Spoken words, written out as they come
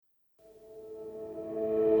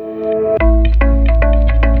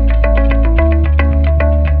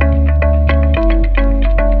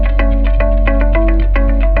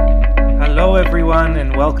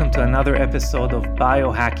another episode of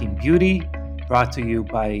Biohacking Beauty, brought to you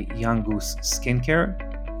by Young Goose Skincare.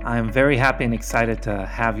 I'm very happy and excited to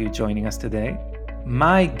have you joining us today.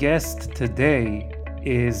 My guest today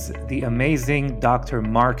is the amazing Dr.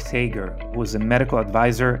 Mark Tager, who is a medical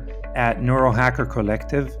advisor at Neurohacker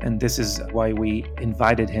Collective, and this is why we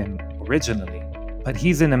invited him originally. But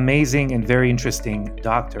he's an amazing and very interesting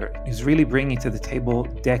doctor. He's really bringing to the table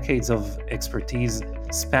decades of expertise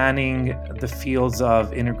spanning the fields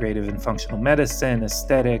of integrative and functional medicine,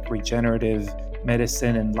 aesthetic, regenerative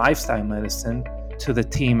medicine, and lifestyle medicine to the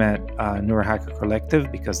team at Neurohacker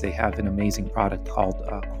Collective, because they have an amazing product called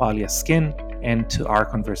Qualia Skin, and to our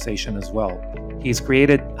conversation as well. He's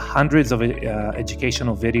created hundreds of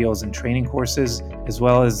educational videos and training courses, as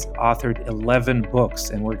well as authored 11 books.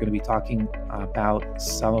 And we're going to be talking about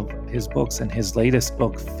some of his books and his latest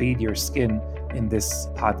book, Feed Your Skin, in this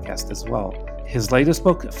podcast as well. His latest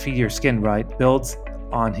book, Feed Your Skin, builds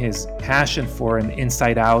on his passion for an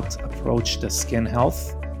inside-out approach to skin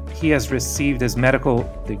health. He has received his medical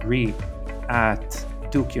degree at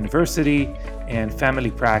Duke University and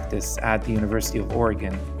family practice at the University of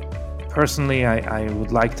Oregon. Personally, I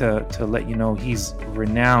would like to let you know he's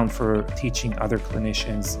renowned for teaching other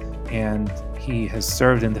clinicians, and he has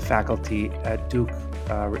served in the faculty at Duke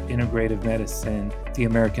Integrative Medicine, the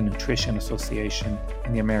American Nutrition Association,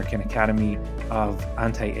 and the American Academy of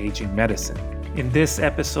Anti-Aging Medicine. In this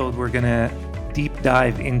episode, we're going to deep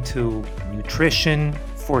dive into nutrition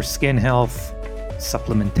for skin health,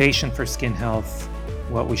 supplementation for skin health,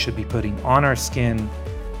 what we should be putting on our skin,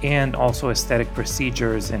 and also aesthetic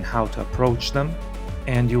procedures and how to approach them.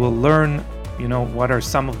 And you will learn, what are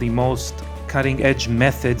some of the most cutting-edge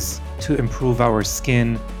methods to improve our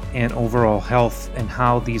skin and overall health, and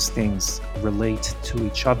how these things relate to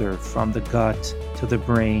each other, from the gut to the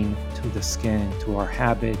brain to the skin to our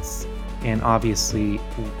habits, and obviously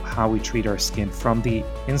how we treat our skin from the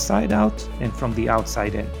inside out and from the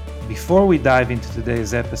outside in. Before we dive into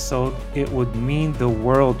today's episode, it would mean the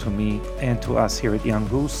world to me and to us here at Young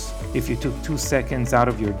Goose if you took 2 seconds out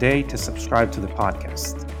of your day to subscribe to the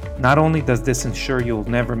podcast. Not only does this ensure you'll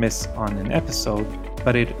never miss on an episode,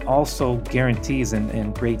 but it also guarantees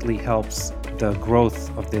and greatly helps the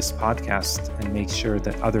growth of this podcast and makes sure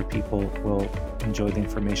that other people will enjoy the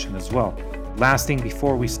information as well. Last thing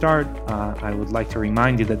before we start, I would like to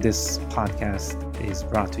remind you that this podcast is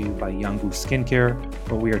brought to you by Young Goose Skincare.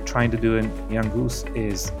 What we are trying to do in Young Goose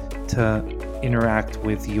is to interact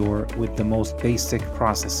with the most basic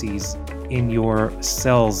processes in your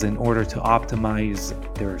cells in order to optimize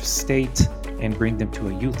their state and bring them to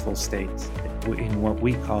a youthful state in what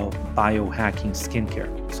we call biohacking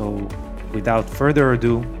skincare. So without further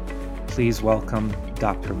ado, please welcome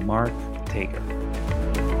Dr. Mark Tager.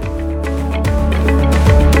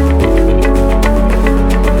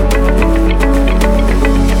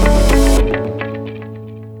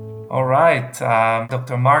 All right,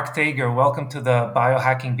 Dr. Mark Tager, welcome to the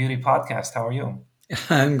Biohacking Beauty Podcast. How are you?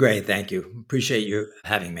 I'm great, thank you. Appreciate you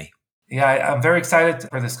having me. Yeah, I'm very excited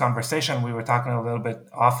for this conversation. We were talking a little bit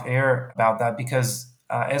off air about that because,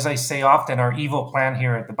 as I say often, our evil plan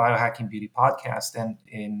here at the Biohacking Beauty Podcast and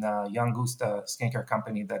in Young Goose, the skincare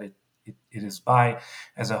company that it is by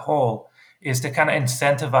as a whole, is to kind of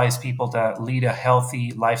incentivize people to lead a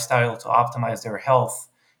healthy lifestyle, to optimize their health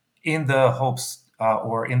in the hopes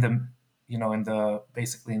or in the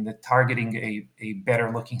basically in the targeting a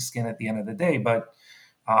better looking skin at the end of the day, but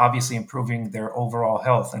obviously improving their overall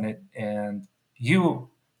health. And you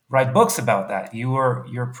write books about that.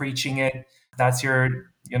 You're preaching it. That's your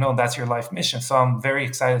life mission. So I'm very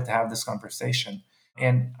excited to have this conversation.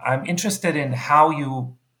 And I'm interested in how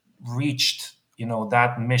you reached,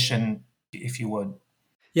 that mission, if you would.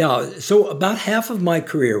 Yeah, so about half of my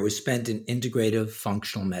career was spent in integrative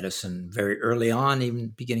functional medicine very early on,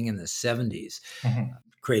 even beginning in the 70s,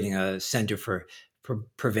 creating a center for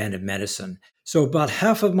preventive medicine. So about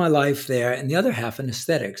half of my life there, and the other half in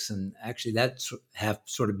aesthetics. And actually that half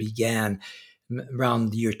sort of began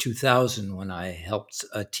around the year 2000 when I helped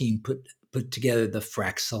a team put together the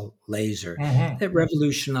Fraxel laser that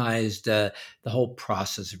revolutionized the whole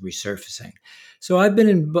process of resurfacing. So I've been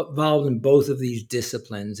involved in both of these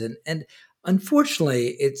disciplines. And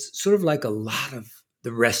unfortunately, it's sort of like a lot of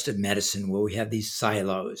the rest of medicine where we have these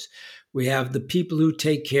silos. We have the people who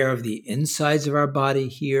take care of the insides of our body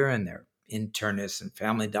here, and they're internists and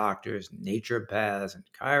family doctors, and naturopaths and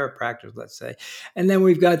chiropractors, let's say. And then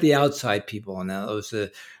we've got the outside people, and those are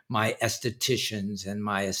my estheticians and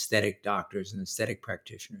my aesthetic doctors and aesthetic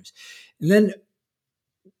practitioners. And then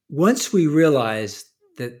once we realize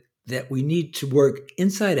that we need to work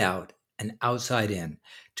inside out and outside in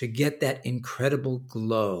to get that incredible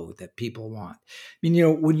glow that people want. I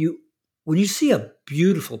mean, when you see a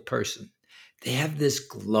beautiful person, they have this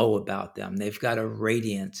glow about them. They've got a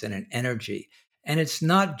radiance and an energy. And it's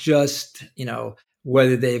not just,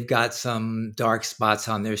 whether they've got some dark spots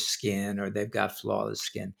on their skin or they've got flawless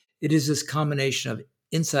skin. It is this combination of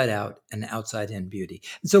inside out and outside in beauty.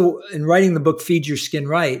 And so in writing the book, Feed Your Skin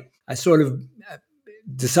Right, I sort of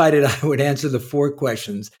decided I would answer the 4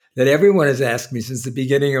 questions that everyone has asked me since the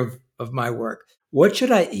beginning of my work. What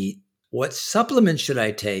should I eat? What supplements should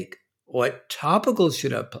I take? What topicals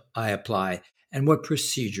should I apply? And what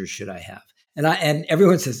procedures should I have? And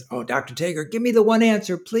everyone says, "Oh, Dr. Tager, give me the one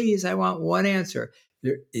answer, please. I want one answer."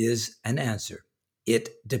 There is an answer. It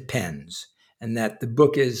depends. And that the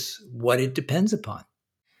book is what it depends upon.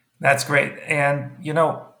 That's great. And,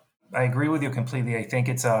 I agree with you completely. I think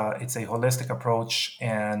it's a holistic approach,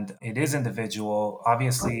 and it is individual.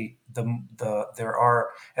 Obviously, there are,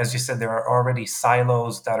 as you said, there are already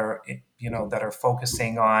silos that are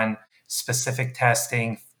focusing on specific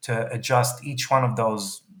testing to adjust each one of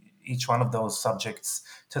those subjects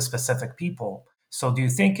to specific people. So do you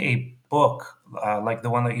think a book like the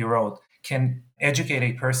one that you wrote can educate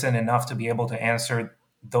a person enough to be able to answer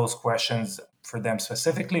those questions for them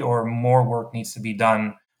specifically, or more work needs to be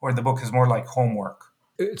done, or the book is more like homework?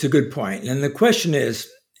 It's a good point. And the question is,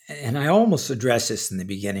 and I almost address this in the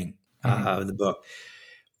beginning of the book,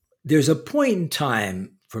 there's a point in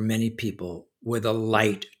time for many people where the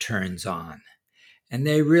light turns on and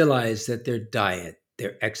they realize that their diet,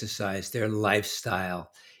 their exercise, their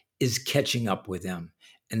lifestyle is catching up with them,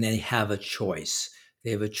 and they have a choice.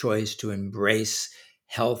 They have a choice to embrace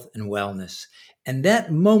health and wellness. And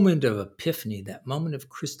that moment of epiphany, that moment of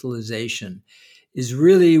crystallization, is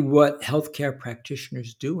really what healthcare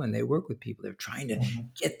practitioners do when they work with people. They're trying to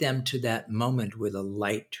get them to that moment where the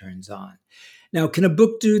light turns on. Now, can a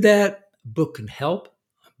book do that? A book can help.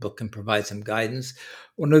 A book can provide some guidance.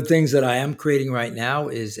 One of the things that I am creating right now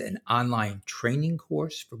is an online training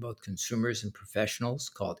course for both consumers and professionals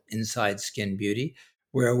called Inside Skin Beauty,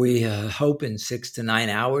 where we hope in 6 to 9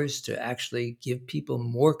 hours to actually give people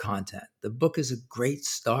more content. The book is a great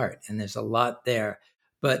start, and there's a lot there.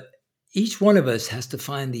 But each one of us has to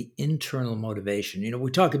find the internal motivation.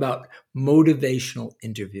 We talk about motivational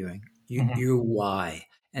interviewing, your why.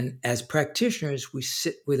 And as practitioners, we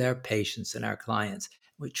sit with our patients and our clients.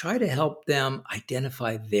 We try to help them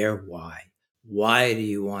identify their why. Why do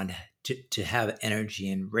you want to have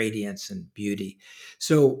energy and radiance and beauty?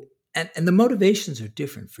 So, and the motivations are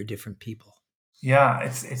different for different people. Yeah,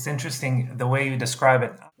 it's interesting the way you describe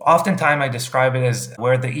it. Oftentimes I describe it as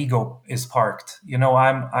where the ego is parked.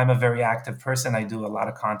 I'm a very active person. I do a lot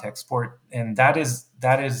of contact sport, and that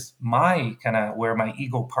is my kind of where my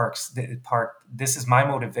ego parks. This is my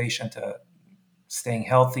motivation to staying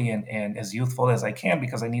healthy and as youthful as I can,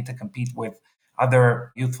 because I need to compete with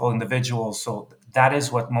other youthful individuals. So that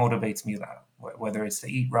is what motivates me, whether it's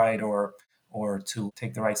to eat right or to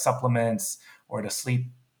take the right supplements or to sleep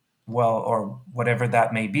well, or whatever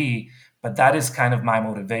that may be. But that is kind of my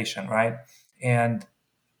motivation, right? And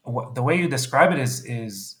the way you describe it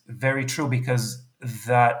is very true, because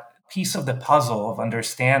that piece of the puzzle of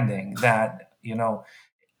understanding that,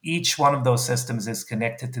 each one of those systems is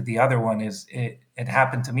connected to the other one it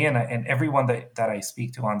happened to me, and everyone that I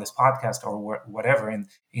speak to on this podcast or whatever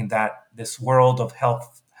in that this world of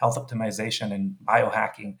health optimization and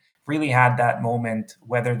biohacking really had that moment,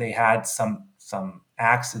 whether they had some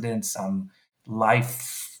accident, some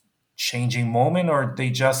life-changing moment, or they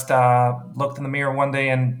just looked in the mirror one day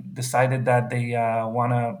and decided that they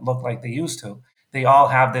want to look like they used to. They all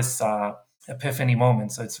have this epiphany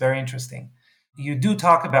moment. So it's very interesting. You do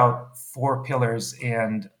talk about 4 pillars,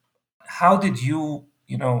 and how did you,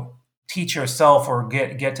 teach yourself or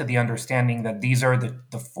get to the understanding that these are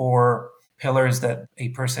the 4 pillars that a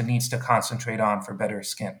person needs to concentrate on for better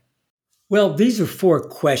skin? Well, these are 4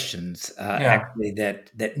 questions actually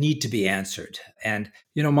that need to be answered. And,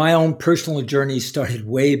 my own personal journey started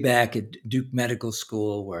way back at Duke Medical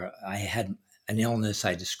School, where I had an illness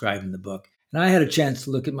I described in the book. And I had a chance to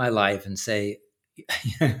look at my life and say,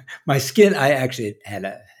 my skin, I actually had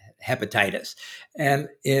a hepatitis. And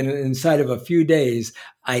inside of a few days,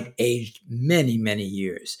 I'd aged many, many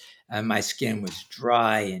years. My skin was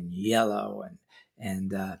dry and yellow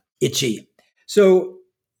and itchy. So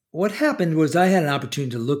what happened was I had an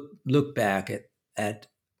opportunity to look back at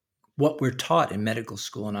what we're taught in medical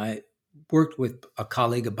school. And I worked with a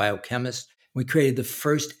colleague, a biochemist. We created the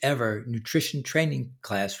first ever nutrition training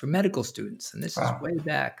class for medical students. And this is way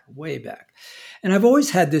back. And I've always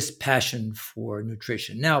had this passion for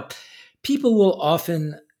nutrition. Now, people will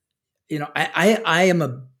often, I am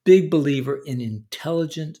a big believer in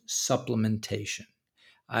intelligent supplementation.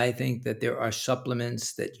 I think that there are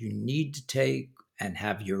supplements that you need to take and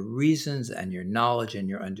have your reasons and your knowledge and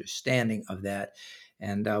your understanding of that.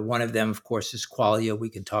 And one of them, of course, is Qualia. We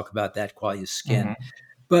can talk about that, Qualia Skin.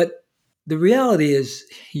 But the reality is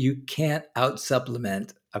you can't out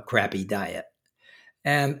supplement a crappy diet.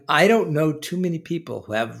 And I don't know too many people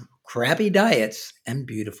who have crappy diets and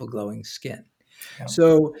beautiful glowing skin. Yeah.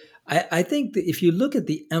 So I think that if you look at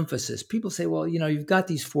the emphasis, people say, well, you've got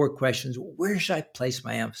these 4 questions. Where should I place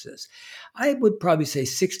my emphasis? I would probably say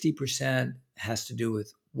 60% has to do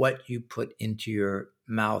with what you put into your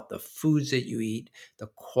mouth, the foods that you eat, the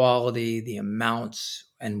quality, the amounts,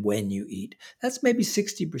 and when you eat. That's maybe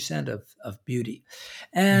 60% of beauty.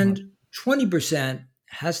 And 20%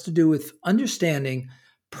 has to do with understanding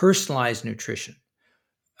personalized nutrition.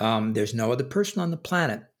 There's no other person on the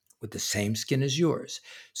planet with the same skin as yours.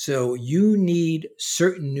 So you need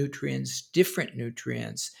certain nutrients, different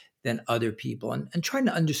nutrients than other people, and trying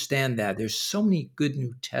to understand that. There's so many good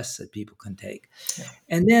new tests that people can take. Yeah.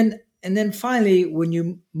 And then finally, when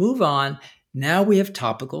you move on, now we have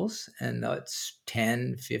topicals, and it's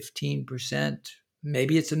 10, 15%,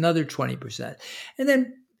 maybe it's another 20%. And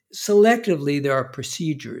then selectively, there are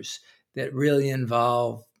procedures that really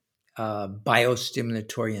involve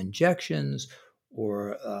biostimulatory injections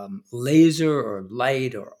or laser or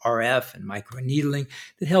light or RF and microneedling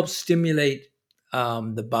that helps stimulate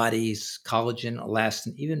the body's collagen,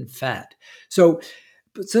 elastin, even fat. So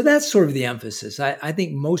that's sort of the emphasis. I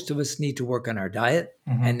think most of us need to work on our diet,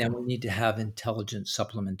 and then we need to have intelligent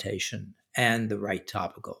supplementation and the right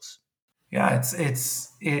topicals. Yeah,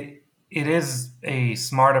 it is a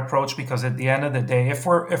smart approach, because at the end of the day, if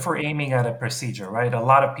we're aiming at a procedure, right? A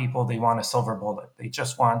lot of people, they want a silver bullet. They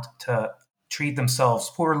just want to treat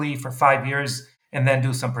themselves poorly for 5 years and then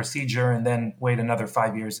do some procedure and then wait another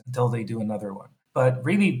 5 years until they do another one. But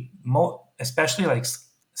really, especially like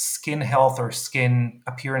skin health or skin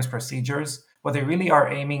appearance procedures, what they really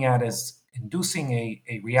are aiming at is inducing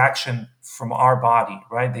a reaction from our body,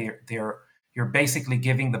 right? You're basically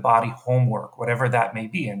giving the body homework, whatever that may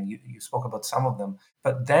be. And you spoke about some of them.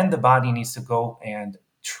 But then the body needs to go and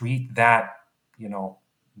treat that,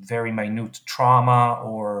 very minute trauma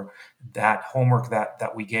or that homework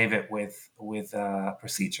that we gave it with a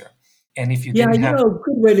procedure. And if you didn't have... a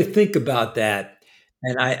good way to think about that,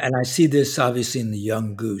 and I see this obviously in the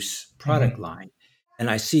Young Goose product line, and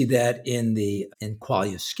I see that in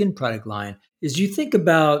Qualia Skin product line, is you think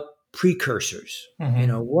about precursors.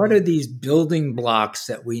 What are these building blocks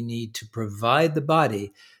that we need to provide the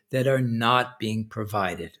body that are not being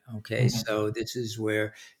provided? Okay, so this is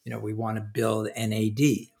where we want to build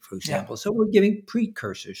NAD, for example. So we're giving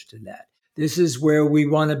precursors to that. This is where we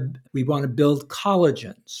want to build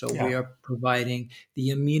collagen. So we are providing the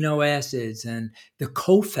amino acids and the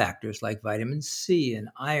cofactors like vitamin C and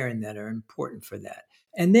iron that are important for that.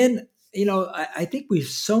 And then, I think we have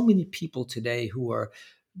so many people today who are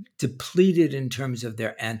depleted in terms of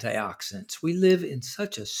their antioxidants. We live in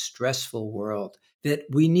such a stressful world that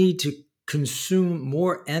we need to consume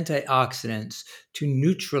more antioxidants to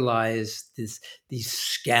neutralize these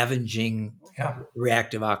scavenging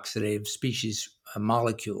reactive oxidative species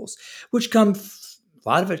molecules, which a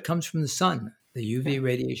lot of it comes from the sun, the UV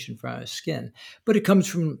radiation from our skin, but it comes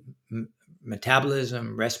from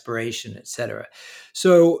metabolism, respiration, etc.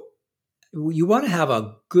 So you want to have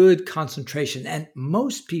a good concentration, and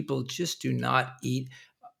most people just do not eat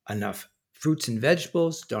enough fruits and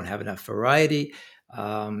vegetables, don't have enough variety.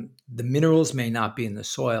 The minerals may not be in the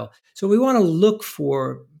soil. So we want to look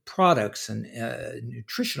for products and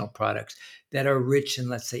nutritional products that are rich in,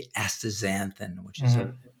 let's say, astaxanthin, which is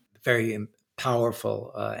a very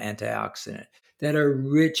powerful antioxidant, that are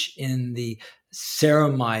rich in the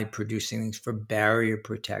ceramide producing things for barrier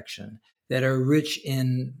protection, that are rich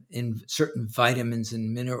in certain vitamins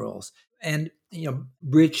and minerals, and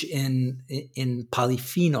rich in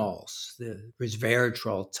polyphenols, the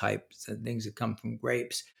resveratrol types and things that come from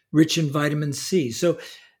grapes, rich in vitamin C. So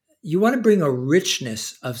you want to bring a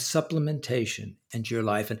richness of supplementation into your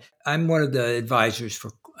life. And I'm one of the advisors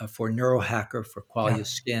for Neurohacker for Qualia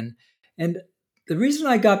Skin. And the reason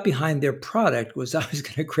I got behind their product was I was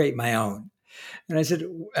going to create my own. And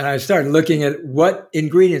I started looking at what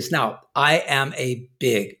ingredients. Now, I am a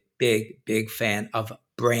big, big, big fan of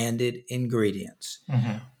branded ingredients.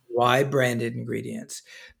 Why branded ingredients?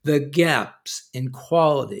 The gaps in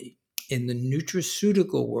quality in the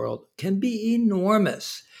nutraceutical world can be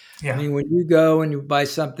enormous. I mean, when you go and you buy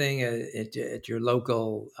something at your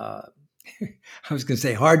local, I was going to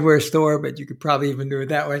say hardware store, but you could probably even do it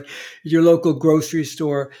that way, your local grocery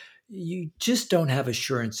store, you just don't have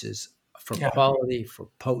assurances for Yeah. quality, for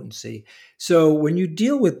potency. So when you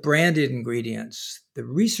deal with branded ingredients, the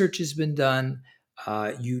research has been done.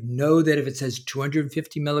 You know that if it says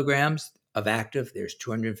 250 milligrams of active, there's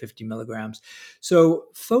 250 milligrams. So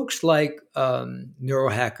folks like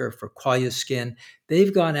Neurohacker for Qualia Skin,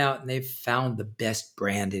 they've gone out and they've found the best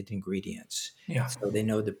branded ingredients. Yeah. So they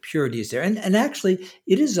know the purity is there. And actually,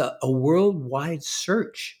 it is a worldwide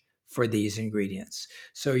search for these ingredients.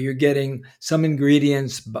 So you're getting some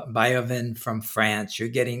ingredients, Biovin from France, you're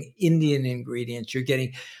getting Indian ingredients, you're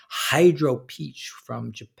getting Hydro Peach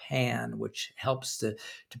from Japan, which helps to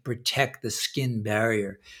protect the skin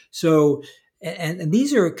barrier. So, and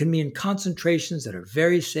these can be in concentrations that are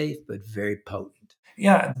very safe, but very potent.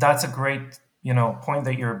 Yeah, that's a great, point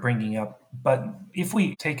that you're bringing up. But if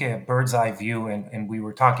we take a bird's eye view, and we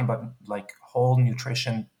were talking about like whole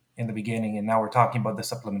nutrition in the beginning, and now we're talking about the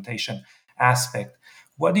supplementation aspect,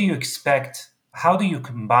 what do you expect? How do you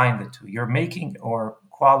combine the two? You're making, or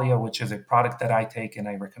Qualia, which is a product that I take and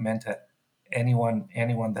I recommend to anyone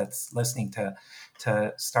that's listening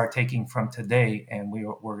to start taking from today. And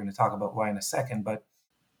we're going to talk about why in a second. But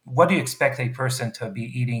what do you expect a person to be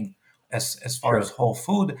eating as far as whole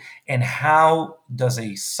food, and how does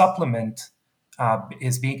a supplement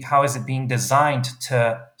how is it being designed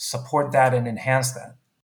to support that and enhance that?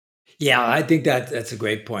 Yeah, I think that's a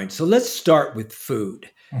great point. So let's start with food.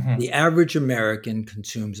 Mm-hmm. The average American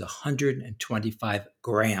consumes 125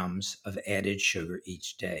 grams of added sugar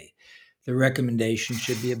each day. The recommendation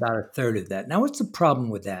should be about a third of that. Now, what's the problem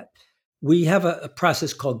with that? We have a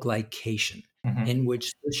process called glycation, Mm-hmm. in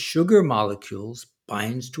which the sugar molecules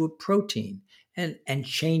binds to a protein and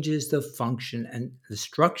changes the function and the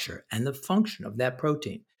structure and the function of that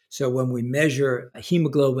protein. So when we measure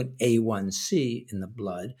hemoglobin A1C in the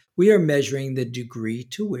blood, we are measuring the degree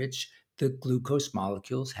to which the glucose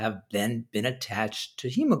molecules have then been attached to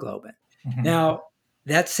hemoglobin. Mm-hmm. Now,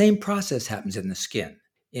 that same process happens in the skin,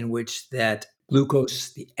 in which that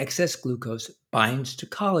glucose, the excess glucose, binds to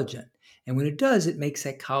collagen. And when it does, it makes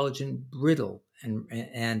that collagen brittle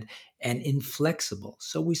and inflexible.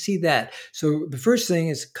 So we see that. So the first thing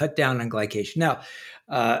is cut down on glycation. Now,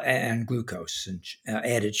 and glucose and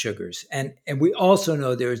added sugars. And we also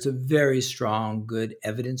know there is a very strong, good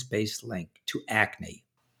evidence-based link to acne.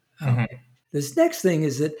 Mm-hmm. This next thing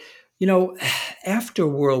is that, after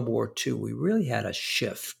World War II, we really had a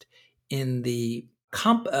shift in the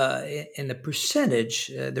percentage,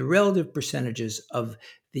 the relative percentages of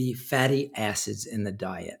the fatty acids in the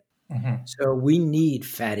diet. Mm-hmm. So we need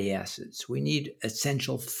fatty acids. We need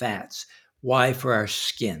essential fats. Why? For our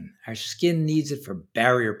skin. Our skin needs it for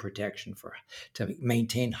barrier protection, to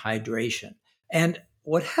maintain hydration. And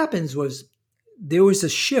what happens was there was a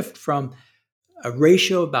shift from a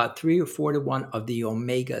ratio about 3 or 4 to 1 of the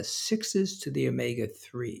omega-6s to the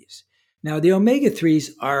omega-3s. Now, the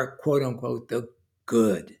omega-3s are, quote unquote, the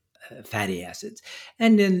good fatty acids.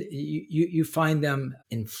 And then you find them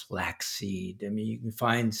in flaxseed. I mean, you can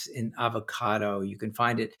find in avocado. You can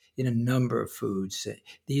find it in a number of foods.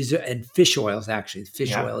 These are, and fish oils, actually.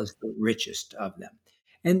 Fish oil is the richest of them.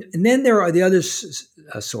 And then there are the other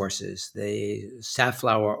sources, the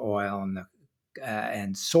safflower oil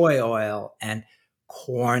and soy oil and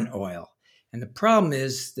corn oil. And the problem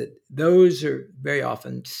is that those are very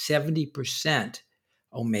often 70%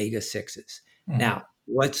 omega-6s. Mm-hmm. Now,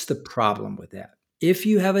 what's the problem with that? If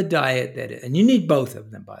you have a diet and you need both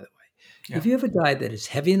of them, by the way, if you have a diet that is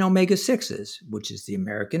heavy in omega-6s, which is the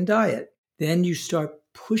American diet, then you start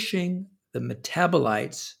pushing the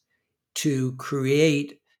metabolites to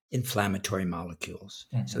create inflammatory molecules.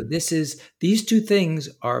 Mm-hmm. So these two things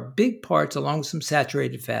are big parts, along with some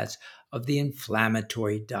saturated fats, of the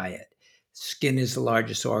inflammatory diet. Skin is the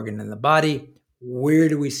largest organ in the body. Where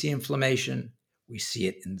do we see inflammation? We see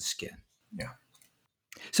it in the skin. Yeah.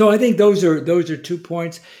 So I think those are 2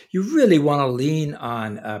 points. You really want to lean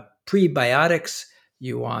on prebiotics.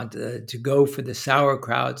 You want to go for the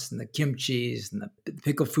sauerkrauts and the kimchis and the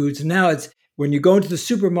pickle foods. And now it's when you go into the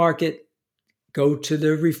supermarket, go to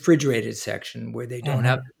the refrigerated section where they don't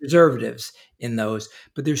have preservatives in those.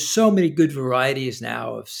 But there's so many good varieties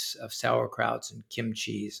now of sauerkrauts and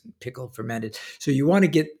kimchis and pickled fermented. So you want to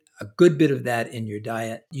get a good bit of that in your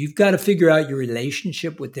diet. You've got to figure out your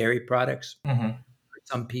relationship with dairy products. Mm-hmm. For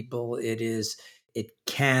some people, it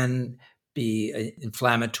can be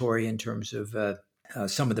inflammatory in terms of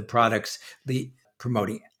some of the products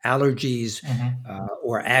promoting allergies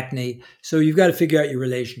or acne. So you've got to figure out your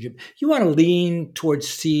relationship. You want to lean towards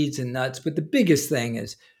seeds and nuts, but the biggest thing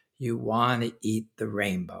is you want to eat the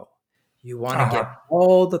rainbow. You want to Uh-huh. get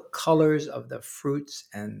all the colors of the fruits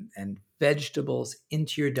and vegetables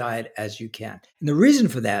into your diet as you can. And the reason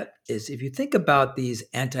for that is if you think about these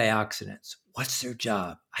antioxidants, what's their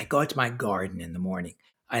job? I go out to my garden in the morning.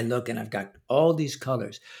 I look and I've got all these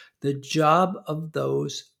colors. The job of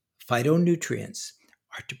those phytonutrients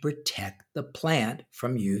are to protect the plant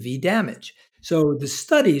from UV damage. So the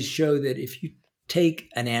studies show that if you take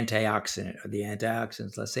an antioxidant or the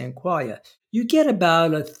antioxidants, let's say in qualia, you get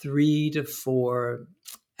about a 3 to 4,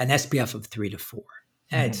 an SPF of 3 to 4.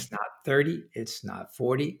 And Mhm. it's not 30, it's not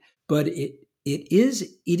 40, but it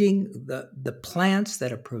is eating the plants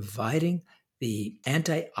that are providing the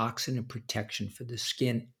antioxidant protection for the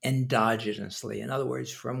skin endogenously, in other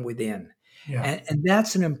words, from within. Yeah. And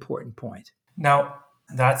that's an important point. Now,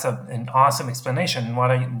 that's an awesome explanation. And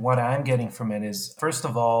what I'm getting from it is, first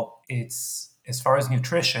of all, it's as far as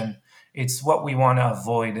nutrition, it's what we want to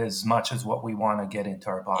avoid as much as what we want to get into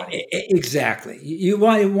our body. Exactly. You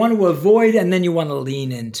want to avoid and then you want to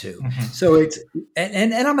lean into. Mhm. So it's,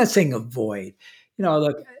 and I'm not saying avoid.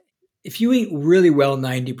 Look, if you eat really well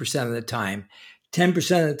 90% of the time,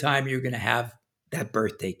 10% of the time you're going to have that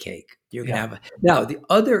birthday cake. You're going to Yeah. have now the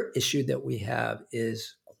other issue that we have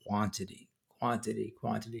is quantity,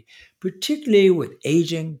 particularly with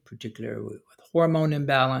aging, particularly with hormone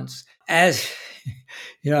imbalance. As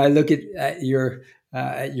I look at your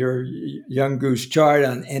young goose chart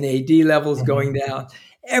on NAD levels going Mhm. down,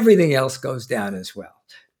 everything else goes down as well.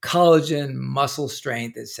 Collagen, muscle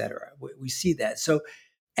strength, etc. We see that. So,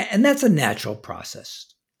 and that's a natural process.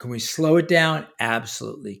 Can we slow it down?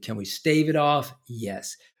 Absolutely. Can we stave it off?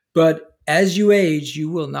 Yes. But as you age, you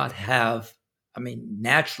will not have,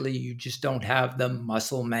 naturally, you just don't have the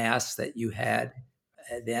muscle mass that you had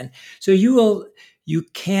then. So you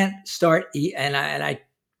can't start eat. And I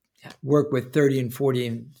work with 30 and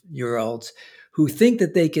 40-year-olds who think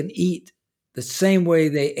that they can eat the same way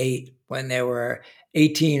they ate when they were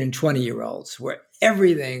 18 and 20-year-olds, where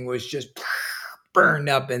everything was just burned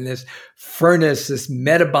up in this furnace, this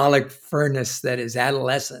metabolic furnace that is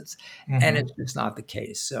adolescence. And Mhm. it's just not the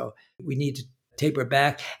case. So we need to taper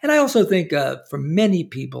back. And I also think for many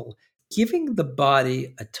people, giving the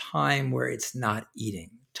body a time where it's not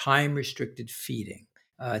eating, time restricted feeding,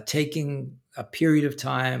 taking a period of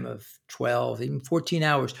time of 12, even 14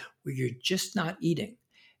 hours where you're just not eating.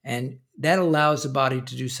 And that allows the body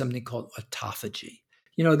to do something called autophagy.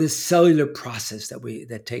 This cellular process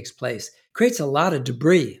that takes place creates a lot of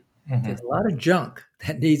debris. There's Mhm. a lot of junk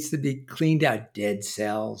that needs to be cleaned out, dead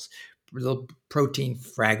cells, little protein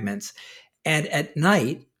fragments. And at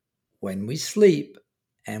night, when we sleep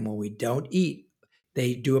and when we don't eat,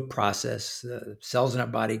 they do a process. Cells in our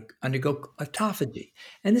body undergo autophagy.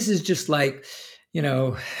 And this is just like, you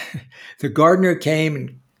know, the gardener came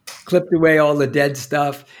and clipped away all the dead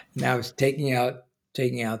stuff. Now it's taking out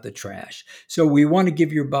the trash. So we want to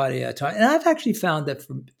give your body a time. And I've actually found that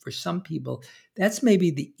for some people, that's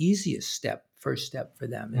maybe the easiest first step for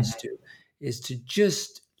them Mhm. is to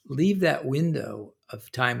just leave that window of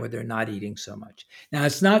time where they're not eating so much. Now,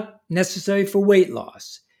 it's not necessary for weight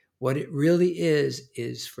loss. What it really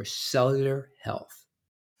is for cellular health.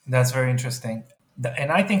 That's very interesting.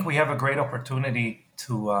 And I think we have a great opportunity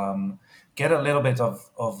to get a little bit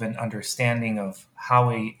of an understanding of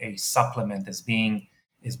how a supplement is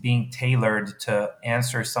being tailored to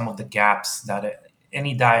answer some of the gaps that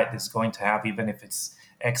any diet is going to have, even if it's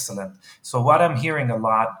excellent. So what I'm hearing a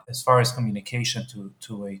lot as far as communication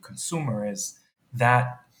to a consumer is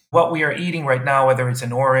that what we are eating right now, whether it's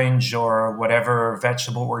an orange or whatever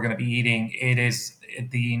vegetable we're going to be eating,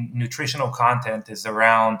 the nutritional content is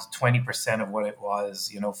around 20% of what it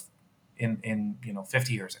was, in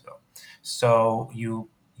 50 years ago. So you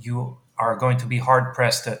are going to be hard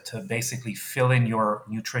pressed to basically fill in your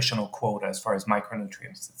nutritional quota as far as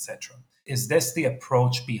micronutrients, etc. Is this the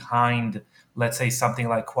approach behind, let's say, something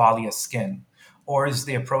like Qualia Skin, or is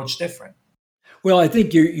the approach different? Well, I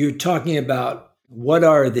think you're talking about what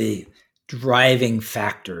are the driving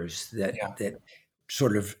factors Yeah. that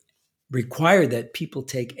sort of require that people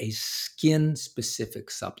take a skin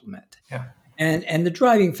specific supplement. Yeah. And the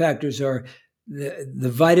driving factors are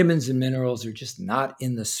the vitamins and minerals are just not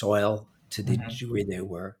in the soil to the Hmm. degree they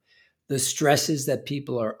were. The stresses that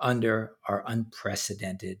people are under are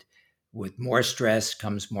unprecedented. With more stress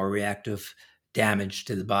comes more reactive damage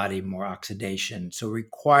to the body, more oxidation, so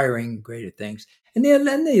requiring greater things. And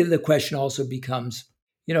then the question also becomes,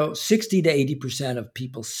 60 to 80% of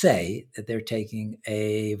people say that they're taking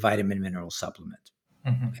a vitamin mineral supplement.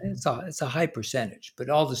 Hmm. It's a high percentage, but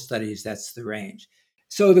all the studies, that's the range.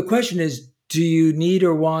 So the question is, Do you need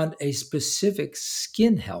or want a specific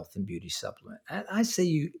skin health and beauty supplement? I say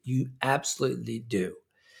you absolutely do.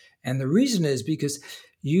 And the reason is because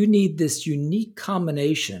you need this unique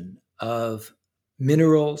combination of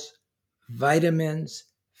minerals, vitamins,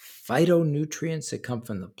 phytonutrients that come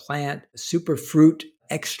from the plant, superfruit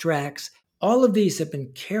extracts. All of these have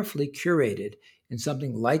been carefully curated in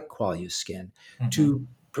something like Qualia Skin to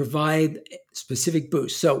provide specific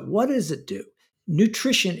boosts. So, what does it do?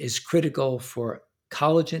 Nutrition is critical for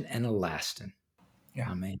collagen and elastin. Yeah.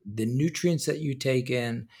 I mean, the nutrients that you take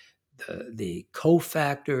in, the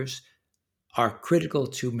cofactors are critical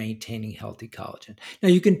to maintaining healthy collagen. Now,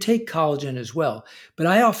 you can take collagen as well, but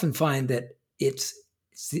I often find that it's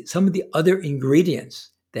some of the other ingredients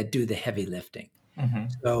that do the heavy lifting.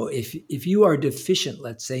 So if you are deficient,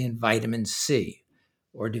 let's say in vitamin C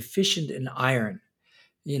or deficient in iron,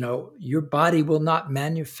 your body will not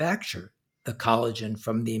manufacture the collagen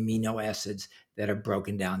from the amino acids that are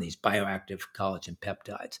broken down, these bioactive collagen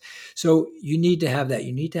peptides. So you need to have that.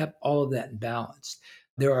 You need to have all of that in balance.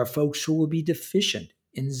 There are folks who will be deficient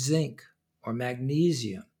in zinc or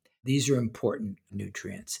magnesium. These are important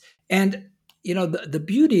nutrients. And, the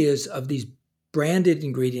beauty is of these branded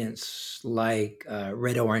ingredients like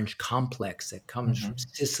red orange complex that comes from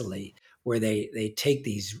Sicily, where they take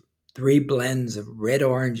these 3 blends of red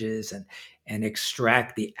oranges and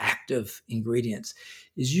extract the active ingredients,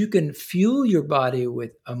 is you can fuel your body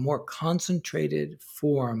with a more concentrated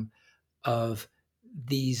form of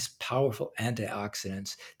these powerful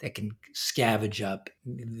antioxidants that can scavenge up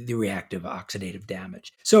the reactive oxidative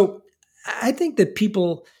damage. So I think that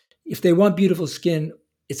people, if they want beautiful skin,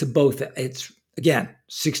 it's a both. It's, again,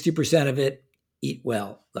 60% of it, eat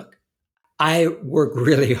well. Look, I work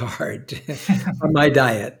really hard on my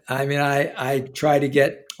diet. I mean, I try to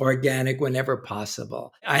get organic whenever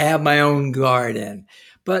possible. I have my own garden,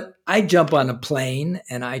 but I jump on a plane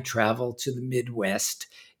and I travel to the Midwest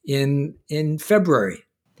in February.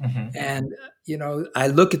 And, I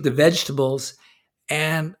look at the vegetables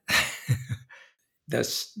and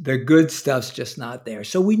the good stuff's just not there.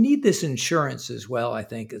 So we need this insurance as well. I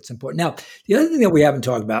think it's important. Now, the other thing that we haven't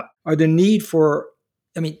talked about are the need for,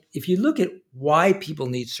 if you look at why people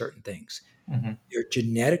need certain things, your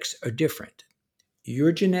genetics are different.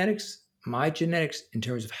 Your genetics, my genetics, in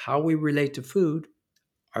terms of how we relate to food,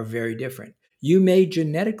 are very different. You may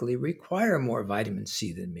genetically require more vitamin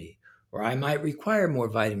C than me, or I might require more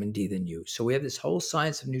vitamin D than you. So we have this whole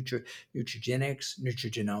science of nutrigenics,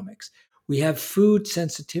 nutrigenomics. We have food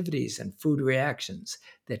sensitivities and food reactions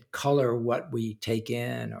that color what we take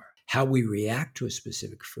in or how we react to a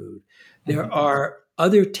specific food. There are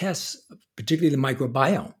other tests, particularly the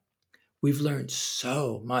microbiome. We've learned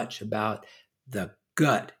so much about the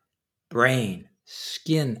gut, brain,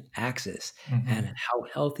 skin axis and how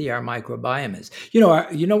healthy our microbiome is. You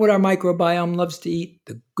know what our microbiome loves to eat?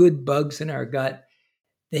 The good bugs in our gut.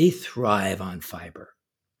 They thrive on fiber.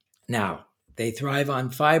 Now, they thrive on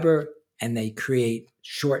fiber and they create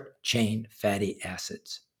short chain fatty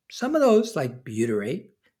acids. Some of those, like butyrate,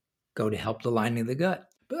 go to help the lining of the gut.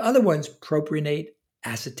 But other ones, propionate,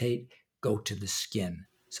 acetate, go to the skin.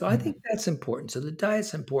 So I think that's important. So the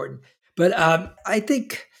diet's important. But I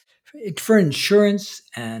think for insurance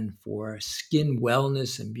and for skin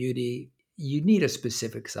wellness and beauty, you need a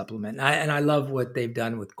specific supplement. And I love what they've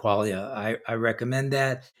done with Qualia. I recommend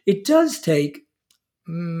that. It does take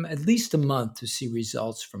at least a month to see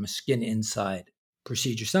results from a skin inside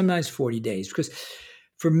procedure, sometimes 40 days, because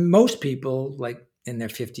for most people, like in their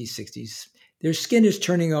 50s, 60s, their skin is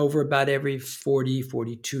turning over about every 40,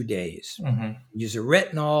 42 days. Use a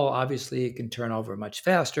retinol, obviously it can turn over much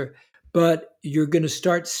faster, but you're going to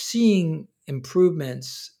start seeing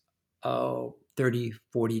improvements 30,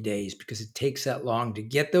 40 days because it takes that long to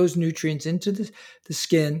get those nutrients into the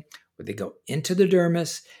skin, where they go into the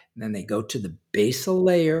dermis, and then they go to the basal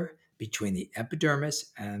layer between the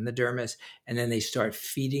epidermis and the dermis, and then they start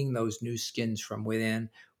feeding those new skins from within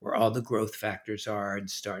where all the growth factors are and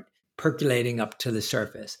start percolating up to the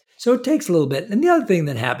surface. So it takes a little bit. And the other thing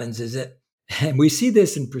that happens is that, and we see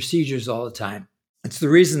this in procedures all the time, it's the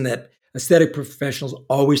reason that aesthetic professionals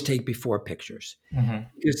always take before pictures.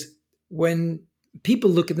 Because when people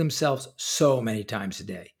look at themselves so many times a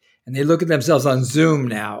day, and they look at themselves on Zoom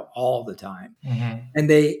now all the time, and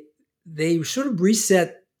they sort of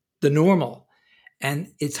reset the normal.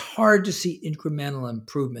 And it's hard to see incremental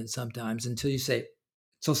improvement sometimes until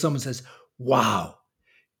someone says, wow,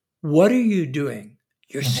 what are you doing?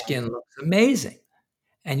 Your skin looks amazing.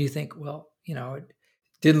 And you think, well,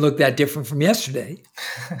 didn't look that different from yesterday,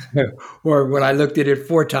 or when I looked at it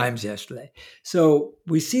 4 times yesterday. So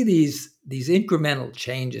we see these incremental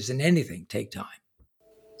changes in anything take time.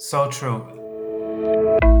 So true.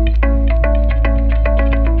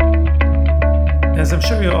 As I'm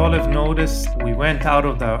sure you all have noticed, we went out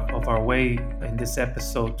of our way in this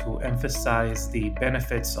episode to emphasize the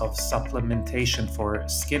benefits of supplementation for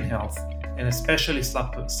skin health, and especially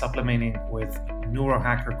supplementing with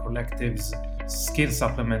Neurohacker Collective's skin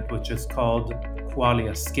supplement, which is called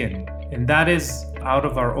Qualia Skin. And that is out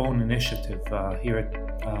of our own initiative here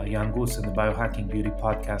at Young Goose and the Biohacking Beauty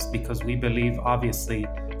Podcast, because we believe, obviously,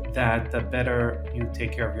 that the better you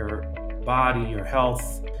take care of your body, your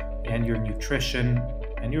health, and your nutrition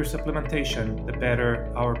and your supplementation, the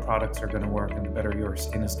better our products are going to work and the better your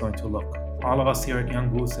skin is going to look. All of us here at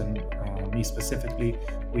Young Goose, and me specifically,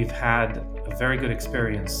 we've had a very good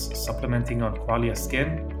experience supplementing on Qualia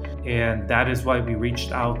Skin, and that is why we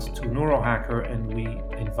reached out to Neurohacker and we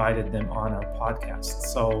invited them on our podcast.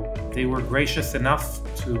 So they were gracious enough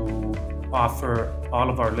to offer all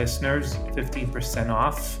of our listeners 15%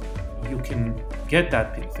 off. You can get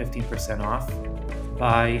that 15% off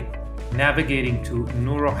by navigating to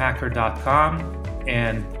neurohacker.com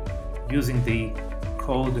and using the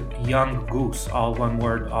code Young Goose, all one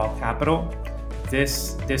word, all capital.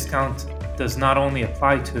 This discount does not only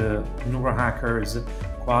apply to Neurohacker's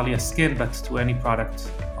Qualia Skin, but to any product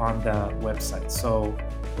on the website. So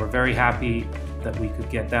we're very happy that we could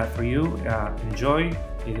get that for you. Enjoy.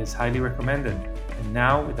 It is highly recommended. And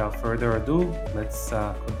now, without further ado, let's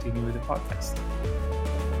continue with the podcast.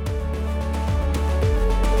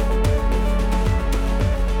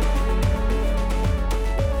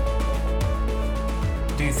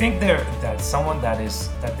 Do you think that someone that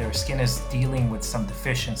their skin is dealing with some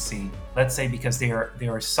deficiency, let's say because they are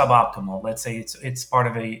suboptimal, let's say it's part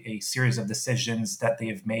of a series of decisions that they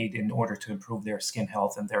have made in order to improve their skin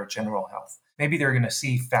health and their general health, maybe they're going to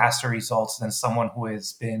see faster results than someone who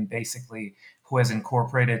has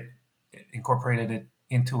incorporated it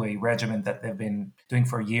into a regimen that they've been doing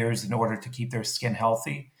for years in order to keep their skin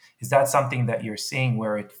healthy? Is that something that you're seeing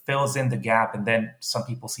where it fills in the gap and then some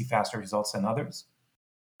people see faster results than others?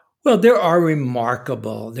 Well, there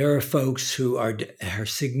are folks who are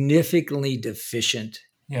significantly deficient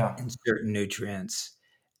in certain nutrients,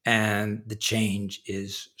 and the change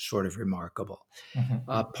is sort of remarkable.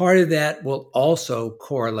 Mm-hmm. Part of that will also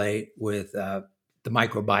correlate with the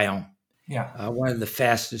microbiome. One of the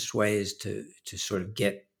fastest ways to sort of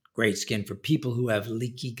get great skin for people who have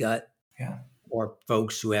leaky gut or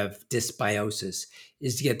folks who have dysbiosis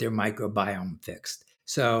is to get their microbiome fixed.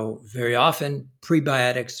 So very often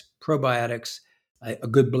prebiotics, probiotics, a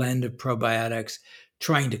good blend of probiotics,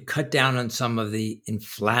 trying to cut down on some of the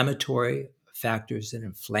inflammatory factors that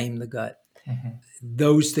inflame the gut. Mm-hmm.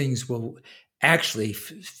 Those things will actually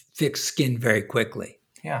fix skin very quickly.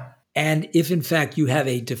 Yeah. And if in fact you have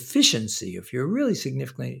a deficiency, if you're really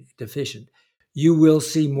significantly deficient, you will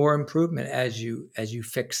see more improvement as you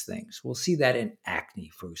fix things. We'll see that in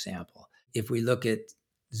acne, for example. If we look at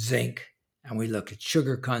zinc, and we look at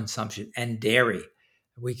sugar consumption and dairy.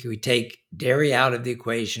 We take dairy out of the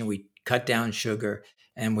equation, we cut down sugar,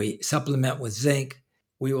 and we supplement with zinc,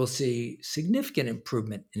 we will see significant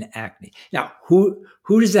improvement in acne. Now, who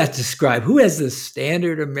does that describe? Who has the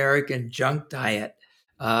standard American junk diet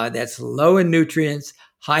that's low in nutrients,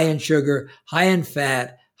 high in sugar, high in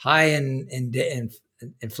fat, high in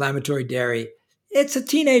inflammatory dairy? It's a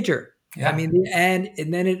teenager. Yeah. I mean, and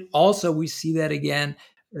then it also, we see that again,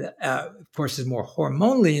 of course, is more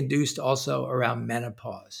hormonally induced also around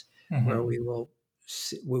menopause, mm-hmm.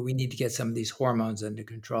 where we need to get some of these hormones under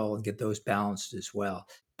control and get those balanced as well.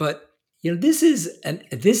 But this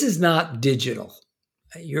is not digital.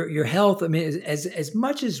 Your health. I mean, as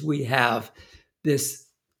much as we have this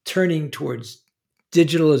turning towards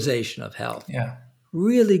digitalization of health,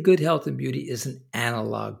 really good health and beauty is an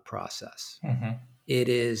analog process. Mm-hmm. It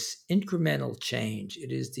is incremental change.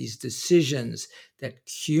 It is these decisions that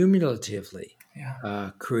cumulatively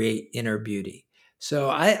create inner beauty. So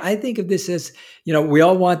I think of this as, we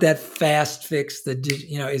all want that fast fix.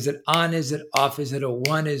 Is it on? Is it off? Is it a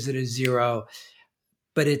 1? Is it a 0?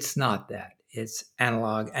 But it's not that. It's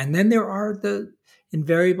analog. And then there are the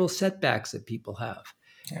invariable setbacks that people have.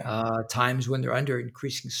 Times when they're under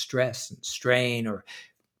increasing stress and strain, or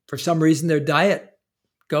for some reason their diet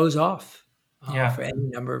goes off. For any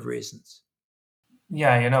number of reasons.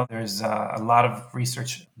 There's a lot of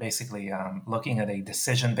research basically looking at a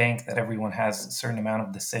decision bank that everyone has a certain amount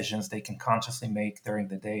of decisions they can consciously make during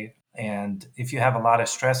the day. And if you have a lot of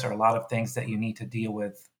stress or a lot of things that you need to deal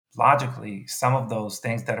with logically, some of those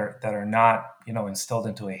things that are not, instilled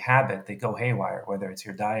into a habit, they go haywire, whether it's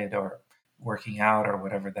your diet or working out or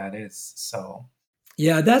whatever that is. So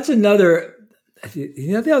Yeah, that's another.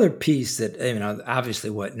 The other piece that obviously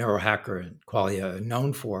what Neurohacker and Qualia are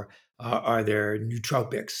known for are their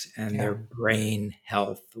nootropics and yeah. their brain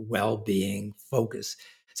health, well-being, focus.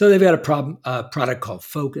 So they've got a product called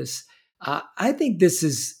Focus. I think this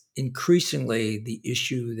is increasingly the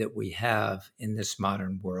issue that we have in this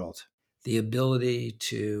modern world: the ability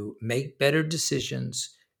to make better decisions,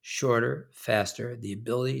 shorter, faster, the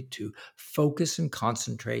ability to focus and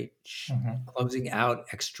concentrate, Mm-hmm. closing out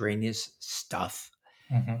extraneous stuff,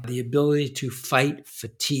 Mm-hmm. the ability to fight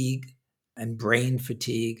fatigue and brain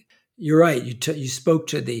fatigue. You're right. You spoke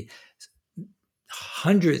to the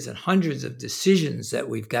hundreds and hundreds of decisions that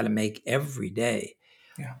we've got to make every day.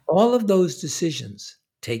 Yeah. All of those decisions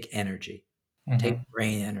take energy, take Mm-hmm.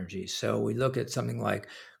 brain energy. So we look at something like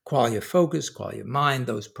Qualia Focus, Qualia Mind,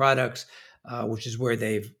 those products, which is where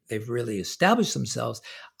they've really established themselves.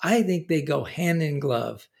 I think they go hand in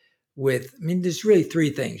glove with. I mean, there's really three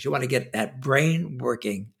things. You want to get that brain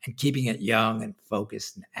working and keeping it young and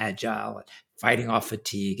focused and agile and fighting off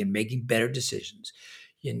fatigue and making better decisions.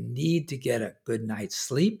 You need to get a good night's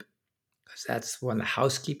sleep, because that's when the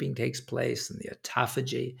housekeeping takes place and the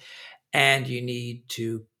autophagy. And you need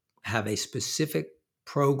to have a specific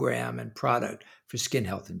program and product for skin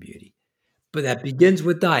health and beauty. But that begins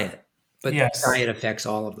with diet. But Yes. diet affects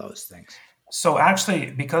all of those things. So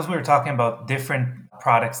actually, because we were talking about different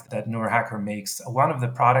products that Neurohacker makes, one of the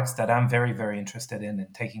products that I'm very, very interested in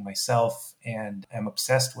and taking myself and am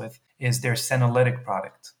obsessed with is their senolytic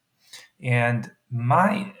product. And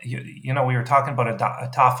we were talking about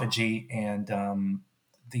autophagy and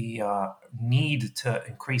the need to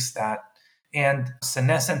increase that. And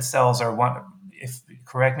senescent cells are one. If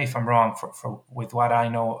correct me if I'm wrong. With what I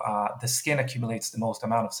know, the skin accumulates the most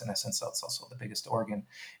amount of senescent cells, also the biggest organ.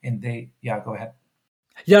 And go ahead.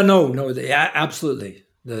 Yeah, no, absolutely.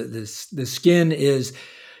 The skin is,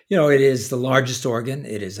 it is the largest organ.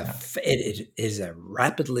 It is Yeah. it is a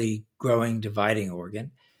rapidly growing, dividing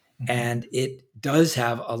organ. Mm-hmm. And it does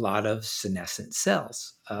have a lot of senescent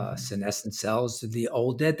cells. Mm-hmm. Senescent cells are the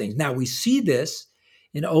old dead things. Now, we see this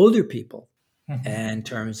in older people Mm-hmm. in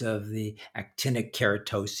terms of the actinic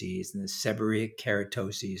keratoses and the seborrheic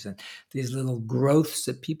keratoses and these little growths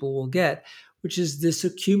that people will get, which is this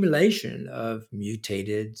accumulation of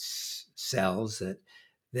mutated cells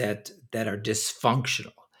that are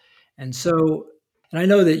dysfunctional. And so, and I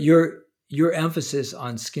know that your emphasis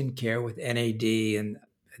on skincare with NAD and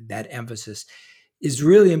that emphasis is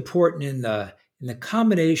really important in the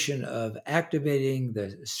combination of activating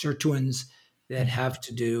the sirtuins that have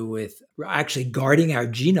to do with actually guarding our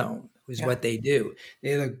genome, is Yeah. what they do.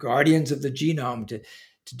 They're the guardians of the genome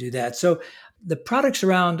to do that. So the products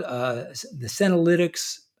around the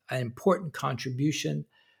senolytics, an important contribution.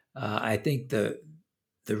 I think the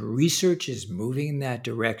research is moving in that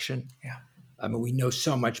direction. Yeah. I mean, we know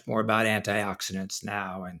so much more about antioxidants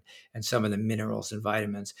now and some of the minerals and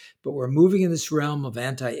vitamins, but we're moving in this realm of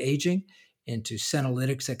anti-aging into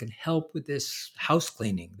senolytics that can help with this house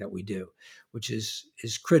cleaning that we do, which is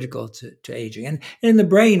critical to aging. And in the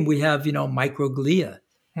brain, we have, microglia.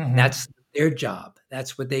 Mm-hmm. And that's their job.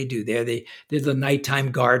 That's what they do. They're the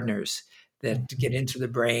nighttime gardeners that get into the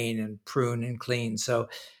brain and prune and clean. So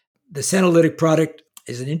the senolytic product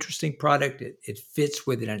is an interesting product. It fits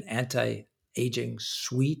within an anti-aging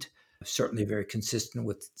suite, certainly very consistent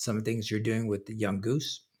with some of the things you're doing with the Young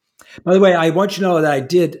Goose. By the way, I want you to know that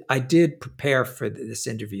I did prepare for this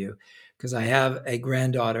interview because I have a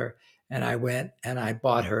granddaughter, and I went and I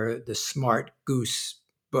bought her the Smart Goose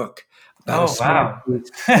book about a smart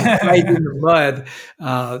goose right in the mud.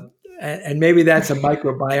 And maybe that's a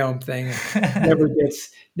microbiome thing.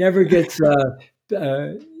 Never gets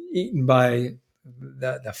eaten by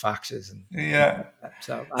the foxes. Yeah.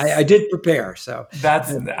 So I did prepare. So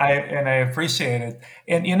I appreciate it.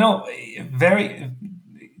 And very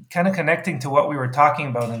kind of connecting to what we were talking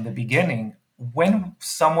about in the beginning, when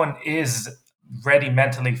someone is ready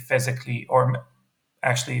mentally, physically, or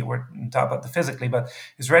actually we're talking about the physically, but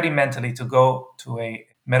is ready mentally to go to a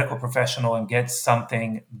medical professional and get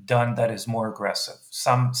something done that is more aggressive,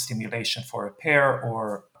 some stimulation for repair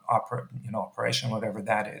or operation, whatever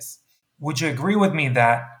that is. Would you agree with me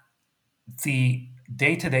that the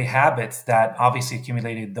day-to-day habits that obviously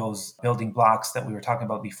accumulated those building blocks that we were talking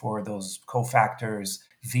about before, those cofactors,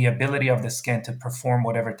 the ability of the skin to perform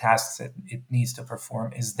whatever tasks it needs to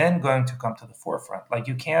perform, is then going to come to the forefront? Like,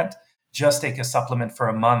 you can't just take a supplement for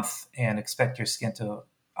a month and expect your skin to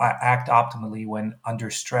act optimally when under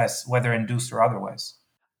stress, whether induced or otherwise.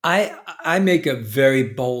 I make a very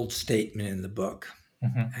bold statement in the book,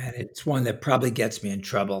 Hmm. and it's one that probably gets me in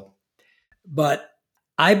trouble. But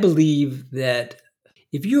I believe that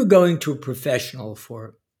if you're going to a professional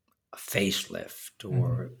for a facelift Hmm.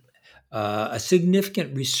 or a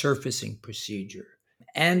significant resurfacing procedure,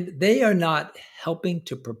 and they are not helping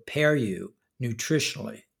to prepare you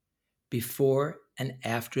nutritionally before and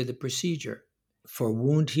after the procedure for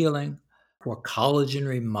wound healing, for collagen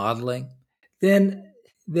remodeling, then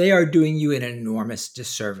they are doing you an enormous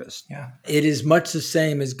disservice. Yeah. It is much the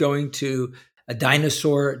same as going to a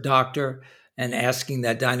dinosaur doctor and asking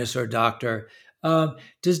that dinosaur doctor,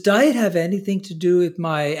 does diet have anything to do with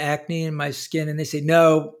my acne and my skin? And they say,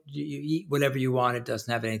 no, you eat whatever you want. It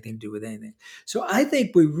doesn't have anything to do with anything. So I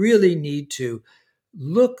think we really need to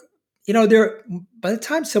look, there, by the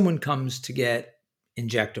time someone comes to get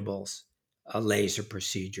injectables, a laser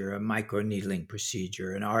procedure, a microneedling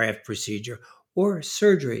procedure, an RF procedure, or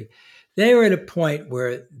surgery, they are at a point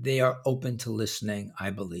where they are open to listening, I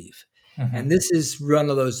believe. And Hmm. this is one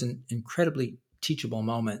of those incredibly teachable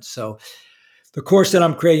moments. So, the course that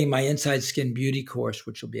I'm creating, my Inside Skin Beauty course,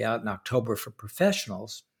 which will be out in October for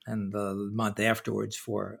professionals and the month afterwards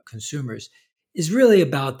for consumers, is really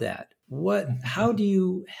about that. How do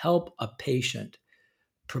you help a patient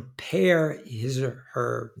prepare his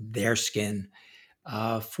or their skin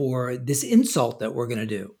for this insult that we're going to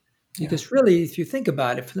do? Yeah. Because really, if you think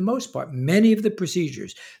about it, for the most part, many of the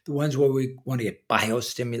procedures, the ones where we want to get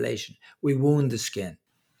biostimulation, we wound the skin,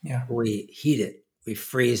 Yeah. we heat it, we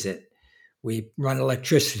freeze it, we run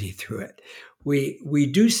electricity through it. We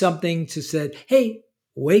do something to say, hey,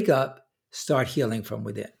 wake up, start healing from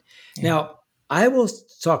within. Yeah. Now, I will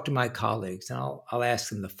talk to my colleagues and I'll ask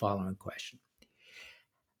them the following question.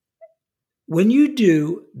 When you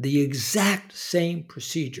do the exact same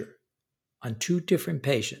procedure on two different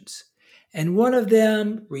patients, and one of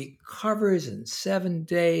them recovers in 7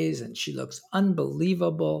 days and she looks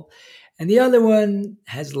unbelievable, and the other one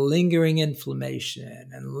has lingering inflammation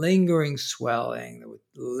and lingering swelling with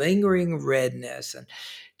lingering redness and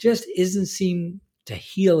just isn't seem to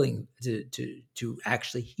healing to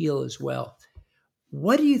actually heal as well.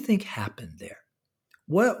 What do you think happened there?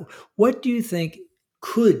 What do you think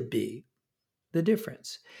could be the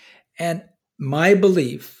difference? And my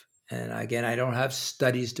belief, and again, I don't have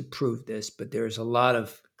studies to prove this, but there's a lot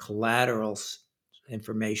of collateral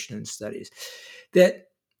information and studies that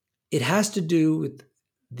it has to do with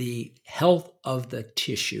the health of the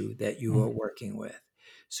tissue that you are Mhm. working with.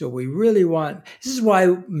 So we really this is why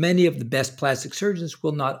many of the best plastic surgeons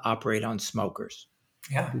will not operate on smokers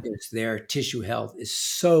Yeah. because their tissue health is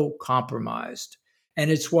so compromised. And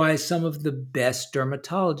it's why some of the best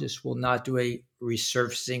dermatologists will not do a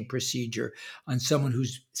resurfacing procedure on someone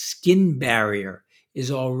whose skin barrier is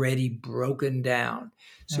already broken down.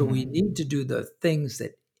 So we Hmm. need to do the things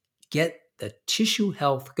that get the tissue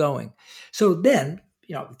health going. So then,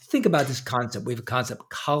 think about this concept. We have a concept,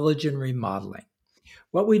 collagen remodeling.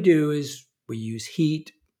 What we do is we use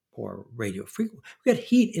heat or radio frequency. We get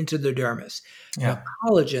heat into the dermis. The Yeah.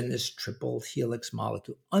 collagen, this triple helix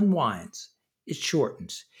molecule, unwinds, it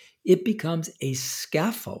shortens. It becomes a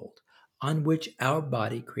scaffold on which our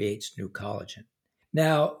body creates new collagen.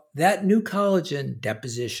 Now, that new collagen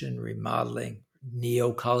deposition, remodeling,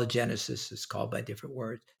 neocollagenesis is called by different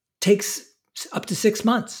words, takes up to 6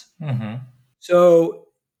 months. Hmm. So,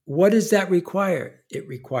 what does that require? It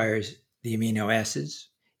requires the amino acids,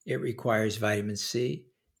 it requires vitamin C,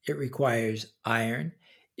 it requires iron,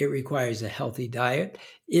 it requires a healthy diet,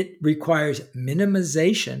 it requires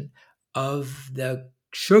minimization of the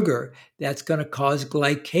sugar that's going to cause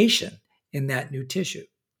glycation in that new tissue.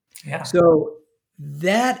 Yeah. So,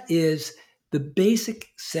 that is the basic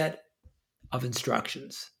set of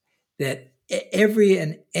instructions that every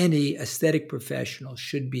and any aesthetic professional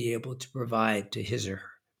should be able to provide to his or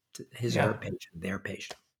her Yeah. patient, their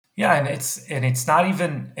patient. Yeah, and it's not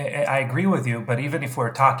even. I agree with you, but even if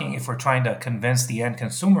we're trying to convince the end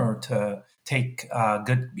consumer to take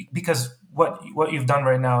good, because what you've done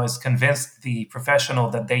right now is convince the professional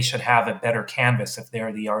that they should have a better canvas if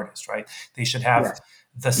they're the artist, right? They should have Yes.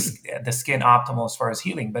 the skin optimal as far as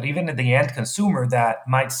healing. But even the end consumer that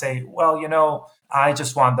might say, well, I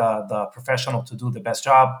just want the professional to do the best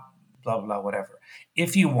job, blah blah whatever.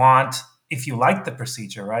 If you want if you like the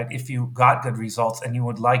procedure, right? If you got good results and you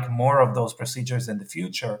would like more of those procedures in the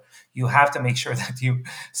future, you have to make sure that you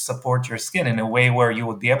support your skin in a way where you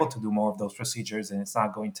would be able to do more of those procedures and it's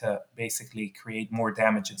not going to basically create more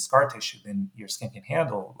damage and scar tissue than your skin can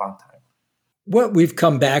handle a long time. What we've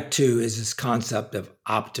come back to is this concept of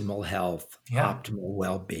optimal health, Yeah. optimal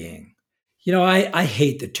well being. I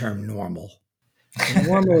hate the term normal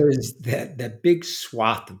Normal is that big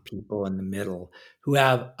swath of people in the middle who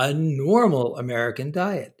have a normal American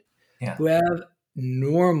diet, Yeah. who have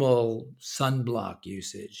normal sunblock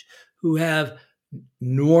usage, who have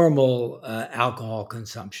normal alcohol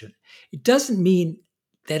consumption. It doesn't mean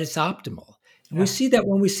that it's optimal. And we Yeah. see that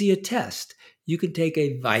when we see a test. You can take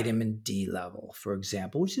a vitamin D level, for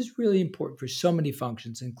example, which is really important for so many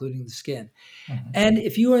functions, including the skin. Mhm. And